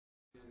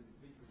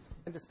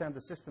understand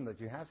the system that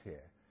you have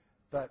here,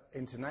 but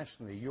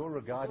internationally you're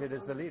regarded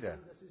as the leader.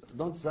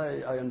 Don't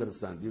say I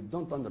understand. You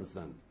don't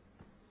understand.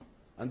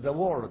 And the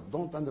world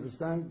don't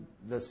understand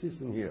the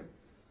system here.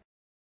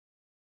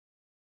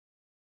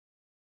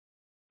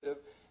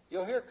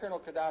 You'll hear Colonel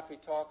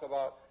Gaddafi talk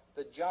about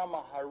the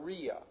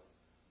Jamahariya,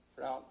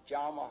 pronounced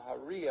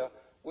Jamahariya,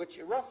 which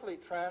roughly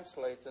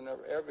translates, in an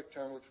Arabic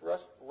term, which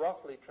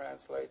roughly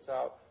translates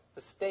out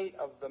the state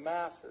of the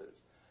masses.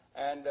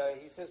 And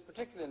he says,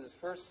 particularly in this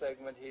first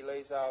segment, he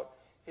lays out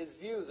his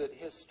view that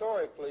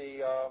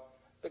historically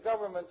the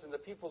governments and the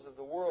peoples of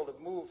the world have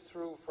moved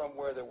through from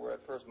where there were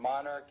at first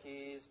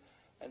monarchies,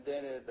 and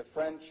then the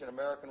French and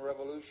American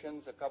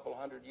revolutions a couple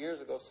hundred years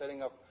ago,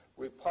 setting up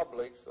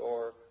republics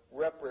or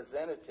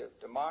representative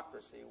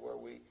democracy, where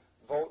we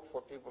vote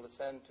for people to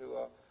send to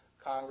a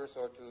Congress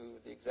or to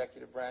the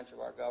executive branch of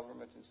our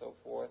government and so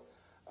forth,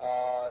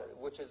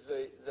 which is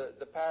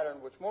the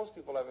pattern which most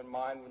people have in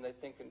mind when they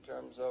think in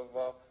terms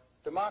of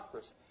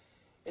democracy.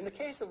 In the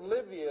case of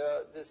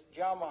Libya, this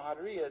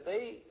Jamahariya,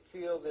 they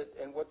feel that,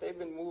 and what they've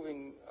been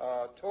moving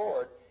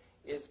toward,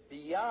 is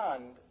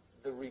beyond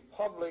the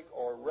republic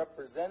or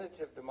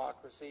representative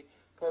democracy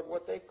toward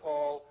what they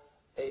call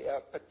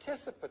a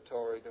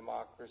participatory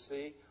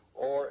democracy,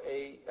 or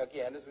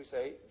again, as we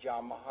say,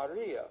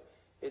 Jamahariya.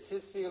 It's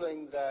his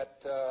feeling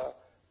that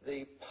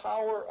the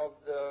power of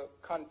the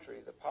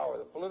country, the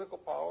political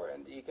power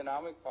and the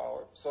economic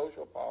power,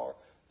 social power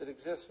that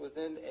exists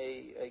within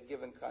a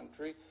given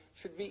country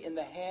should be in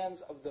the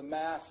hands of the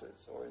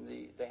masses, or in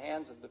the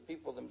hands of the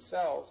people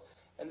themselves.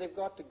 And they've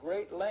got to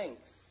great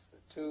lengths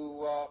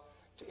to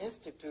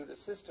institute a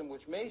system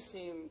which may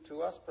seem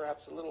to us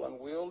perhaps a little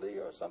unwieldy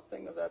or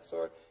something of that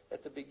sort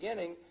at the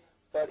beginning,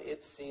 but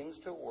it seems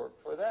to work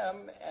for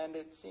them, and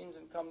it seems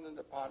incumbent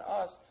upon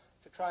us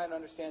to try and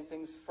understand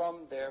things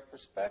from their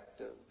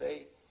perspective.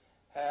 They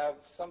have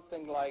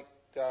something like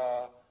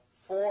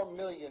 4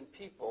 million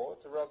people.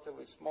 It's a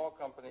relatively small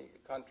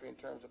country in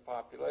terms of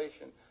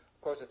population.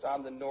 Of course, it's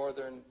on the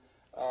northern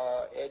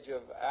edge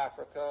of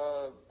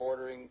Africa,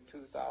 bordering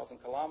 2,000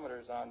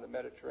 kilometers on the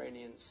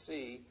Mediterranean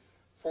Sea.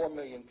 4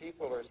 million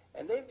people,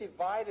 and they've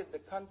divided the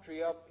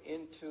country up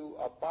into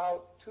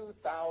about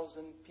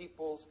 2,000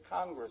 people's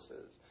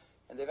congresses.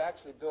 And they've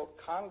actually built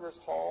congress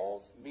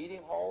halls,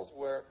 meeting halls,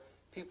 where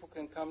people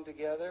can come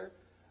together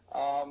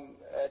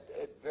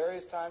at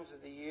various times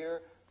of the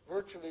year.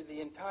 Virtually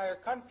the entire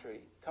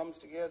country comes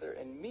together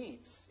and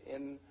meets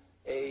in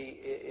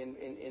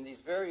these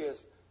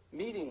various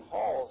meeting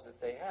halls that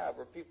they have,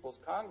 or people's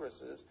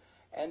congresses,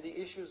 and the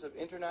issues of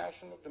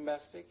international,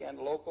 domestic, and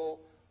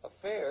local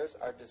affairs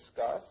are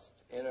discussed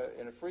in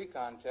a free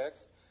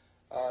context.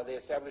 They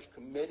establish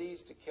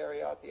committees to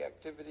carry out the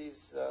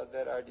activities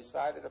that are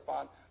decided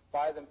upon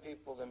by the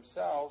people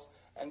themselves,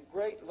 and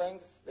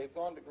they've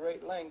gone to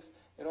great lengths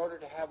in order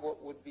to have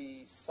what would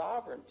be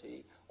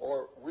sovereignty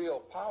or real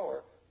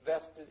power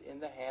vested in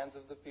the hands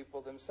of the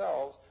people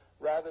themselves,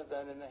 rather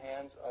than in the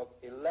hands of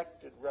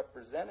elected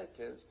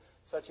representatives,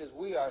 such as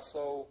we are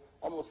so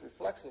almost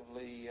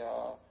reflexively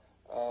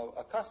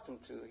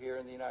accustomed to here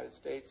in the United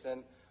States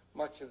and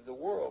much of the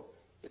world.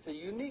 It's a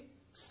unique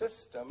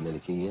system.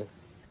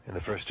 In the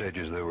first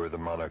stages, there were the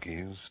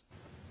monarchies,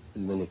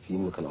 where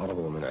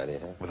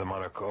the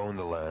monarch owned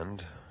the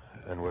land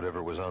and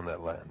whatever was on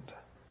that land.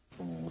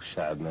 And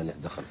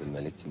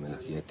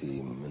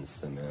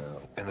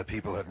the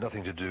people had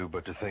nothing to do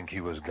but to think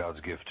he was God's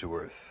gift to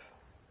earth.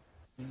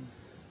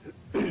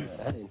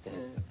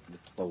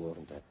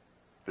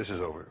 This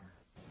is over.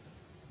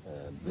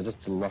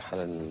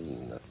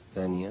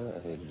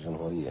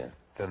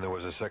 Then there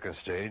was a second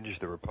stage,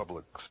 the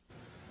republics,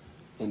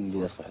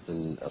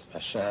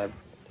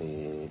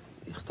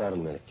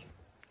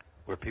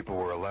 where people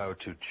were allowed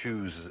to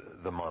choose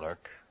the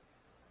monarch.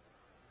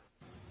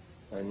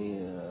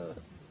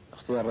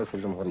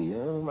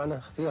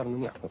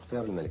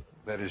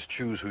 That is,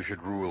 choose who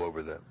should rule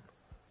over them,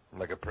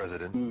 like a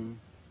president.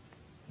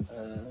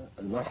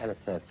 The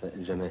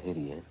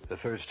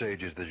third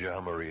stage is the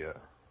Jamahariya,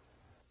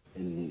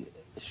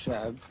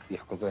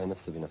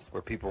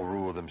 where people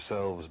rule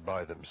themselves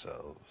by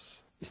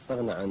themselves.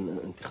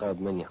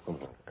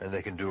 And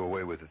they can do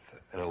away with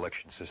an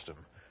election system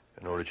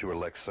in order to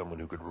elect someone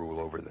who could rule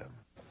over them.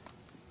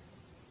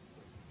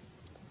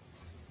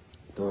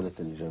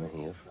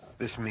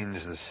 This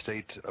means the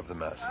state of the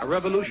masses. A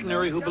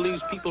revolutionary who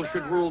believes people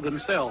should rule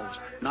themselves,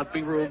 not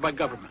be ruled by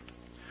government.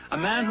 A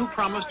man who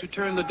promised to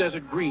turn the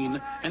desert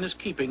green and is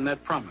keeping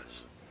that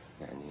promise.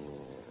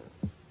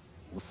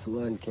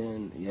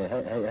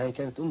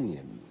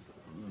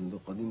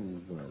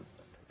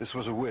 This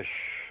was a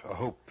wish, a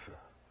hope,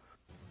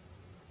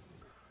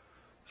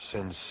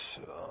 since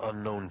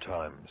unknown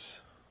times.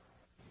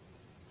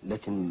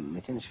 There's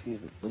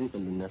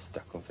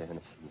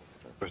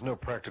no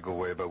practical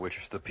way by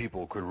which the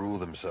people could rule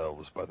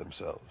themselves by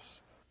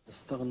themselves.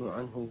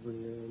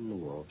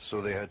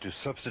 So they had to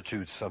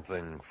substitute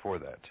something for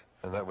that,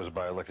 and that was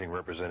by electing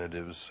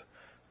representatives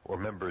or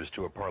members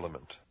to a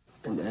parliament.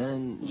 Now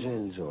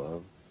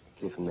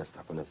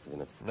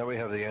we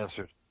have the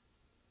answer.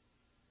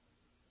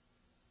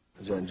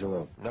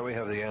 Now we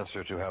have the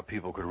answer to how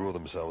people could rule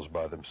themselves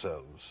by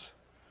themselves.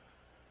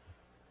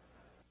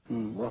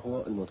 And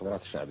that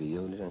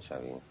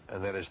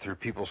is through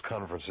people's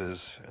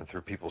conferences and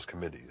through people's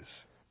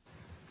committees.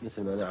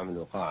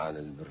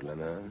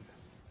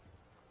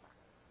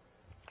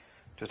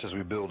 Just as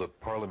we build a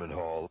parliament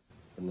hall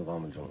in the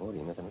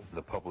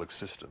public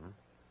system,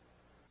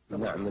 we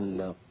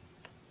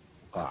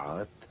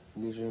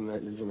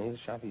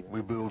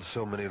build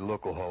so many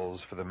local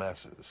halls for the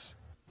masses.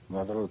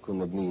 Not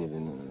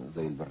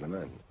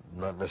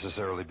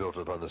necessarily built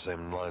upon the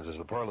same lines as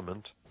the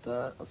parliament.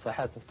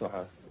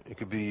 It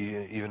could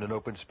be even an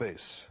open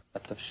space,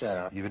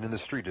 even in the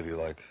street if you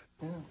like,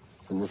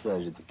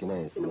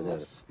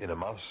 in a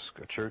mosque,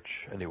 a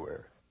church,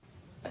 anywhere.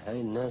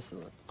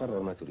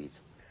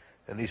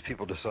 And these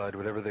people decide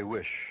whatever they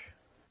wish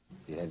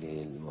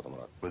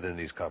within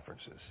these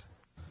conferences.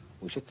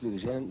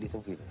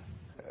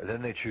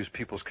 Then they choose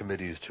people's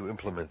committees to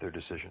implement their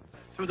decision.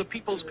 Through the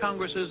people's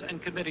congresses and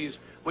committees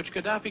which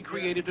Gaddafi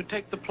created to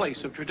take the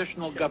place of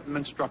traditional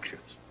government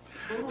structures.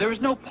 There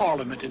is no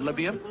parliament in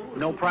Libya,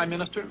 no prime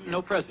minister,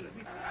 no president.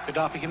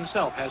 Gaddafi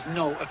himself has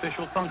no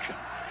official function.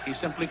 He's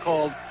simply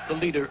called the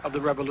leader of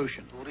the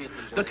revolution.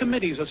 The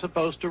committees are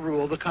supposed to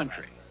rule the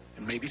country,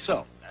 and maybe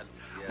so.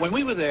 When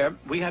we were there,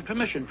 we had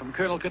permission from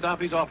Colonel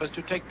Gaddafi's office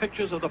to take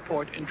pictures of the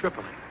port in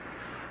Tripoli.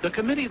 The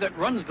committee that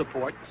runs the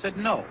port said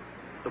no.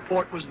 The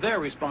port was their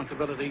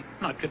responsibility,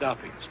 not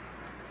Gaddafi's.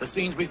 The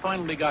scenes we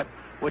finally got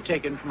were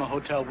taken from a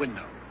hotel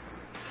window.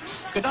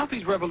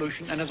 Gaddafi's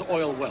revolution and his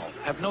oil wealth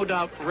have no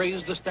doubt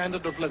raised the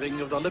standard of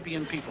living of the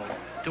Libyan people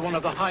to one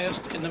of the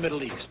highest in the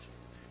Middle East.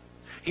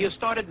 He has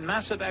started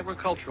massive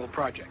agricultural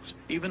projects,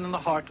 even in the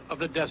heart of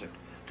the desert,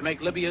 to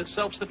make Libya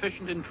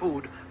self-sufficient in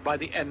food by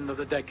the end of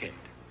the decade.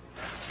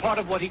 Part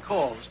of what he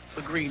calls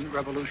the Green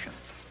Revolution.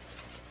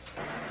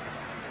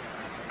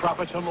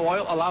 Profits from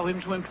oil allow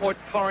him to import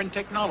foreign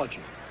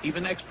technology,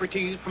 even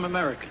expertise from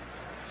Americans,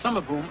 some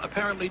of whom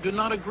apparently do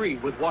not agree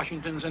with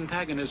Washington's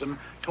antagonism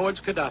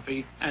towards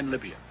Gaddafi and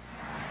Libya.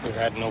 We've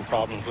had no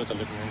problems with the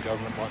Libyan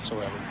government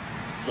whatsoever.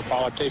 The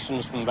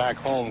politicians from back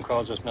home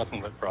cause us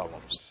nothing but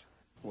problems.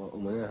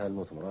 And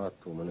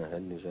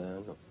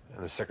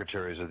the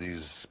secretaries of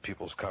these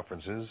people's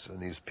conferences and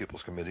these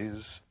people's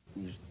committees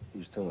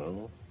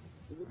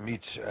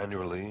meet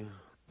annually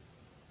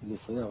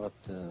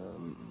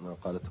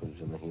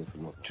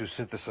to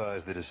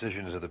synthesize the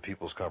decisions of the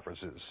people's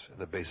conferences,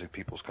 the basic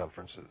people's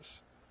conferences.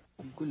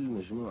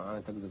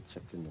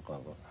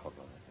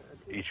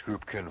 Each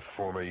group can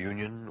form a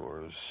union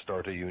or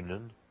start a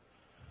union.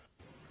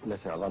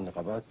 But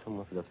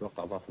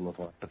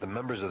the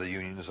members of the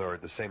unions are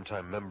at the same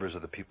time members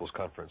of the people's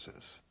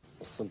conferences.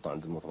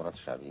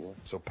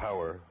 So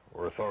power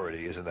or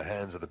authority is in the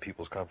hands of the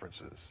people's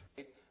conferences.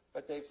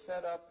 But they've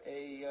set up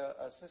a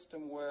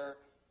system where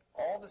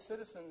all the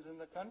citizens in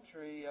the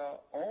country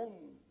own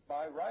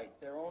by right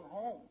their own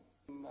home.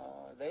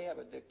 They have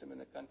a dictum in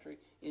the country: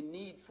 in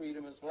need,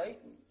 freedom is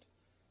latent.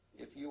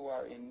 If you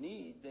are in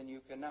need, then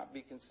you cannot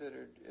be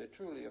considered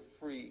truly a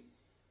free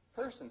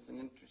person. It's an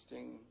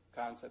interesting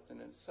concept in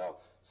itself.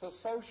 So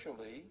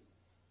socially,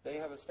 they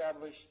have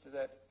established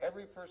that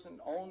every person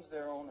owns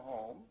their own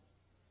home.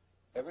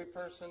 Every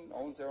person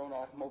owns their own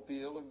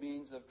automobile or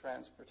means of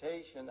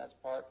transportation. That's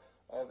part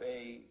of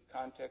a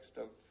context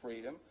of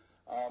freedom.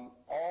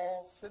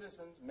 All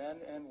citizens, men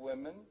and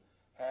women,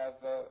 have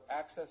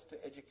access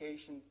to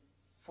education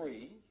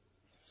free,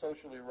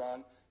 socially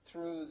run,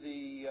 through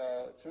the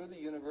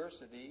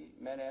university,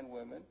 men and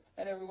women,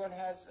 and everyone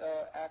has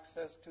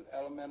access to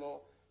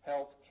elemental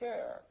health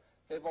care.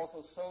 They've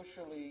also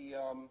socially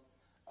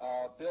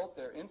built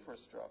their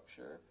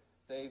infrastructure.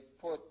 They've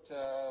put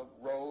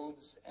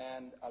roads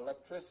and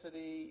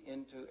electricity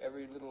into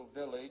every little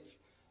village,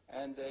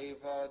 and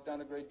they've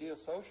done a great deal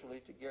socially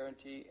to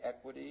guarantee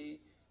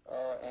equity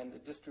and the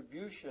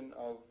distribution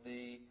of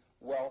the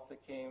wealth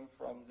that came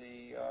from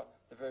the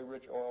very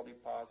rich oil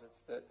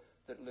deposits that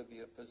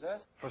Libya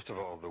possessed. First of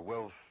all, the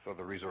wealth or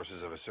the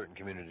resources of a certain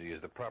community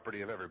is the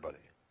property of everybody.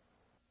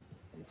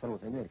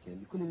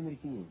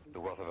 The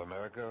wealth of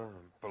America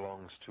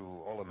belongs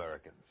to all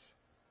Americans.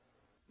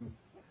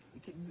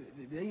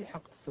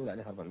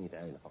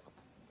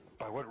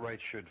 By what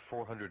right should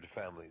 400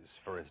 families,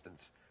 for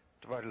instance,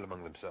 divide it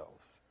among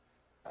themselves?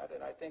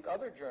 And I think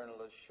other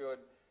journalists should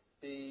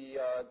be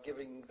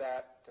giving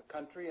that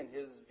country, in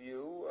his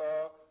view,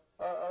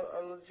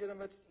 a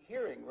legitimate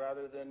hearing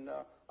rather than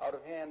out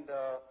of hand,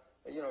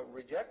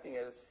 rejecting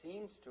it, as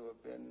seems to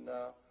have been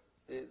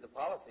the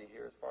policy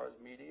here as far as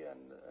media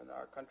and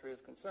our country is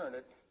concerned.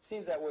 It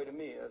seems that way to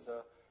me as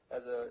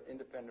a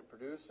independent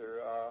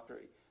producer.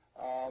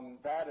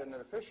 That at an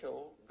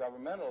official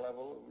governmental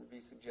level would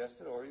be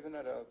suggested, or even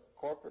at a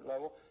corporate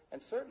level,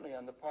 and certainly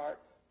on the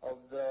part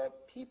of the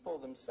people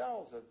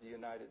themselves of the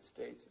United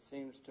States, it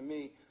seems to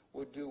me,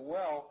 would do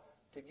well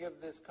to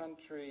give this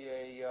country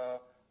a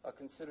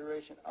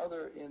consideration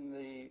other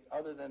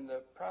than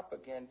the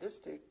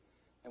propagandistic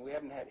and we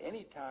haven't had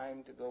any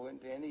time to go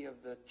into any of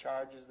the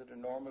charges that are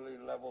normally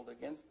leveled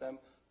against them,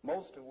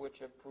 most of which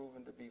have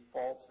proven to be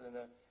false in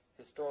a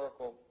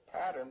historical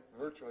pattern.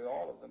 Virtually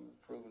all of them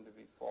have proven to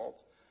be false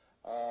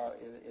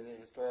in a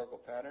historical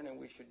pattern, and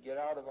we should get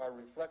out of our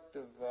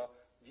reflective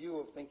view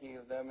of thinking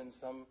of them in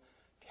some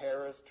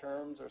terrorist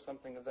terms or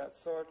something of that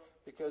sort,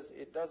 because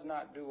it does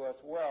not do us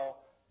well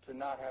to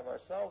not have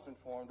ourselves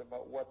informed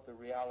about what the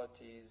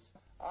realities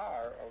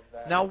are of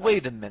that. Now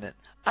wait a minute.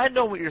 I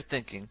know what you're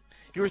thinking.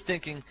 You're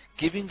thinking,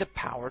 giving the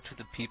power to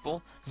the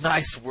people?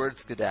 Nice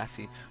words,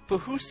 Gaddafi. But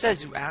who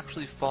says you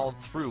actually followed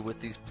through with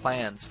these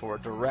plans for a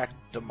direct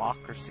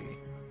democracy?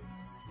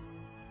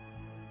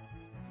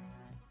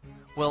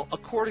 Well,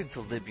 according to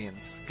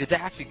Libyans,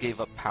 Gaddafi gave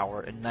up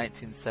power in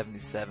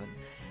 1977,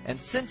 and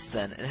since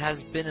then it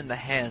has been in the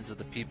hands of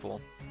the people.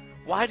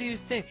 Why do you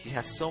think he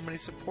has so many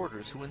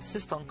supporters who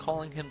insist on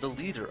calling him the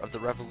leader of the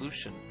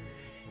revolution?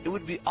 It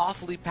would be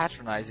awfully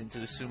patronizing to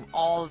assume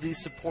all of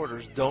these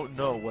supporters don't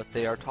know what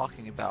they are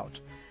talking about,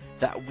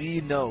 that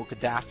we know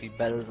Gaddafi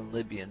better than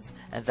Libyans,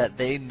 and that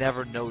they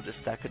never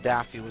noticed that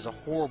Gaddafi was a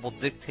horrible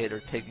dictator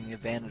taking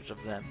advantage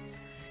of them.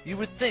 You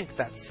would think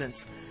that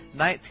since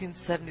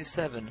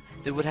 1977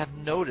 they would have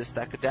noticed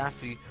that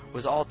Gaddafi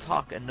was all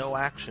talk and no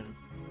action.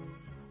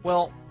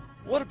 Well,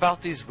 what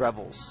about these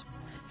rebels?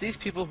 These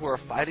people who are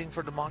fighting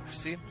for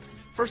democracy?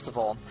 First of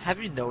all,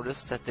 have you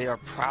noticed that they are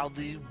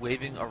proudly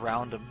waving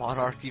around a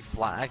monarchy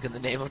flag in the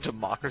name of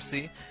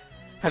democracy?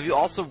 Have you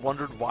also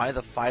wondered why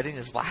the fighting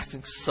is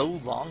lasting so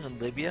long in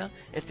Libya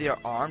if they are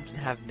armed and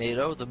have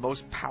NATO, the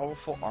most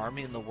powerful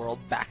army in the world,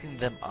 backing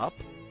them up?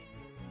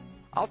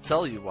 I'll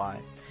tell you why.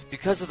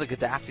 Because of the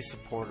Gaddafi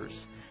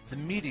supporters. The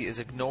media is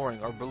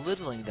ignoring or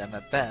belittling them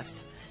at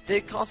best.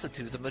 They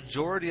constitute the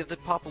majority of the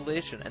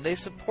population, and they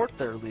support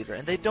their leader,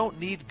 and they don't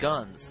need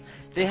guns.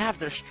 They have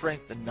their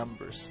strength in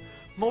numbers.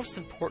 Most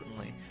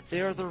importantly,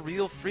 they are the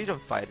real freedom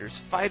fighters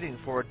fighting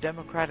for a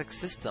democratic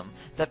system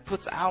that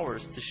puts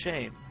ours to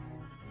shame.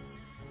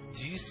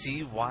 Do you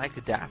see why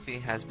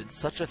Gaddafi has been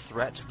such a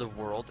threat to the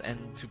world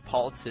and to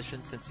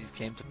politicians since he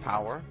came to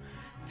power?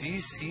 Do you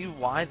see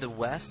why the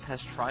West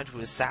has tried to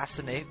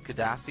assassinate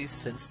Gaddafi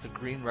since the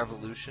Green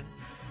Revolution?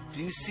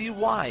 Do you see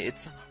why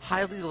it's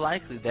highly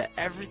likely that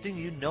everything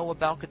you know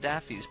about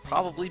Gaddafi is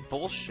probably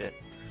bullshit?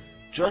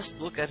 Just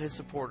look at his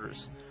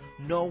supporters.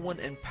 No one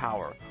in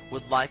power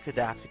would like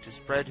Gaddafi to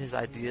spread his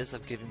ideas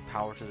of giving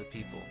power to the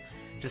people.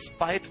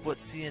 Despite what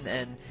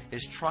CNN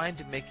is trying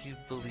to make you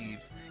believe,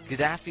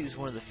 Gaddafi is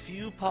one of the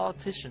few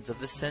politicians of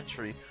this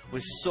century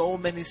with so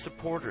many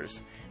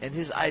supporters, and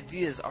his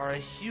ideas are a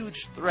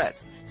huge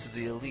threat to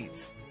the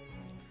elite.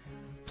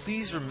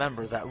 Please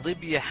remember that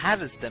Libya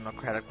had its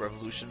democratic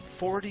revolution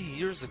 40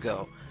 years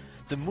ago.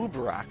 The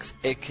Mubaraks,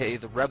 aka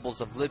the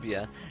rebels of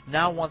Libya,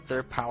 now want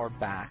their power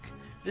back.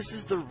 This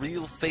is the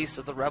real face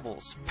of the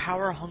rebels,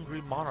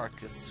 power-hungry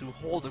monarchists who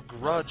hold a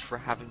grudge for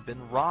having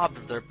been robbed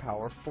of their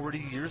power 40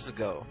 years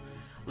ago.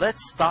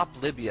 Let's stop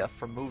Libya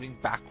from moving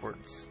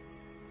backwards.